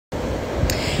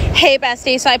Hey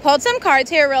bestie, so I pulled some cards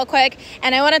here real quick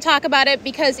and I want to talk about it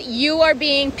because you are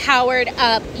being powered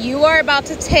up. You are about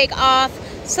to take off,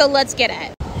 so let's get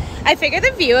it. I figure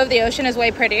the view of the ocean is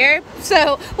way prettier,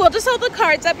 so we'll just hold the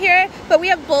cards up here. But we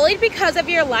have bullied because of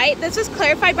your light. This is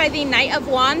clarified by the Knight of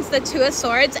Wands, the Two of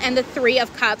Swords, and the Three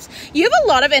of Cups. You have a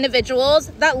lot of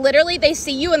individuals that literally they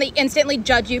see you and they instantly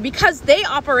judge you because they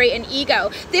operate in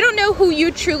ego. They don't know who you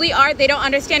truly are. They don't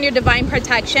understand your divine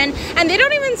protection, and they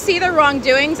don't even see their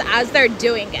wrongdoings as they're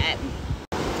doing it.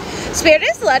 Spirit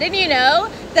is letting you know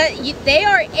that they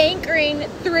are anchoring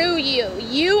through you.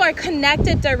 You are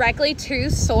connected directly to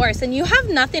source and you have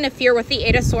nothing to fear with the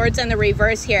Eight of Swords and the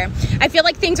reverse here. I feel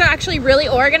like things are actually really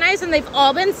organized and they've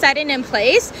all been setting in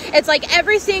place. It's like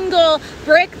every single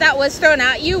brick that was thrown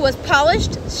at you was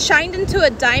polished, shined into a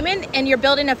diamond, and you're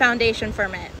building a foundation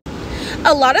from it.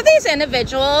 A lot of these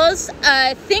individuals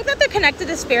think that they're connected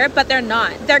to spirit, but they're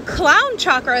not. Their crown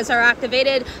chakras are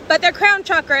activated, but their crown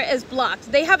chakra is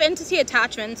blocked. They have entity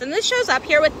attachments, and this shows up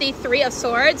here with the Three of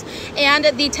Swords and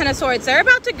the Ten of Swords. They're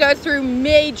about to go through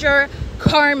major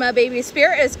karma, baby.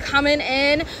 Spirit is coming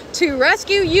in to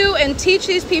rescue you and teach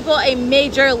these people a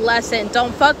major lesson.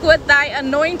 Don't fuck with thy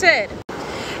anointed.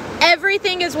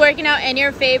 Everything is working out in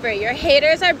your favor. Your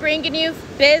haters are bringing you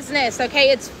business, okay?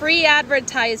 It's free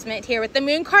advertisement here. With the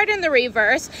Moon card in the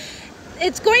reverse,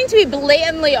 it's going to be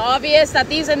blatantly obvious that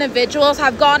these individuals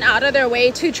have gone out of their way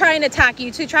to try and attack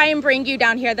you, to try and bring you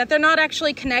down here, that they're not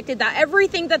actually connected, that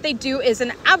everything that they do is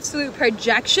an absolute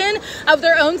projection of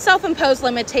their own self-imposed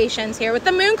limitations here. With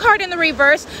the Moon card in the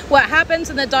reverse, what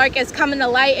happens in the dark is coming to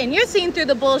light, and you're seeing through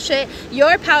the bullshit,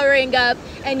 you're powering up,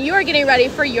 and you're getting ready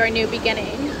for your new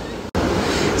beginning.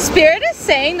 Spirit is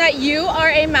saying that you are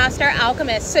a master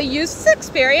alchemist, so use this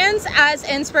experience as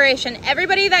inspiration.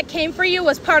 Everybody that came for you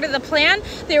was part of the plan.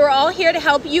 They were all here to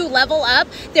help you level up.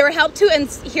 They were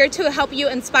here to help you,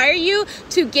 inspire you,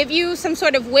 to give you some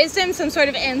sort of wisdom, some sort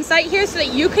of insight here so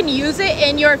that you can use it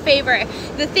in your favor.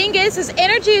 The thing is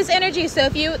energy is energy, so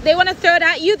if they want to throw it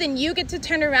at you, then you get to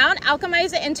turn around,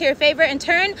 alchemize it into your favor, and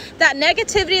turn that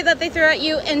negativity that they throw at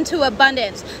you into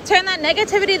abundance. Turn that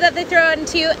negativity that they throw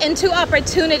into you into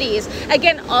opportunity.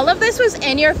 Again, all of this was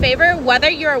in your favor, whether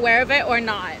you're aware of it or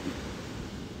not.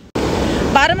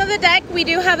 Bottom of the deck, we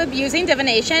do have abusing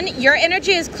divination. Your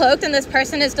energy is cloaked and this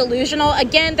person is delusional.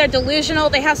 Again, they're delusional.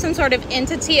 They have some sort of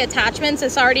entity attachments.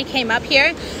 This already came up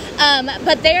here.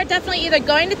 But they are definitely either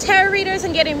going to tarot readers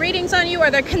and getting readings on you, or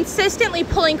they're consistently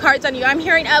pulling cards on you. I'm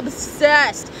hearing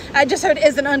obsessed. I just heard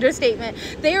is an understatement.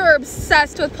 They are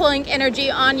obsessed with pulling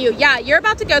energy on you. Yeah, you're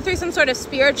about to go through some sort of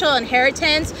spiritual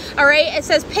inheritance. All right, it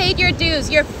says paid your dues.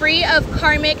 You're free of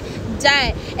karmic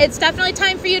debt. It's definitely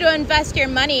time for you to invest your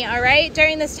money, all right,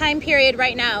 during this time period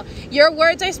right now. Your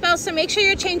words are spells, so make sure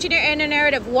you're changing your inner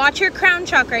narrative. Watch your crown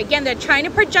chakra. Again, they're trying to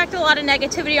project a lot of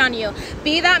negativity on you.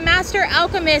 Be that master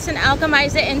alchemist and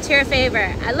alchemize it into your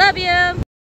favor. I love you.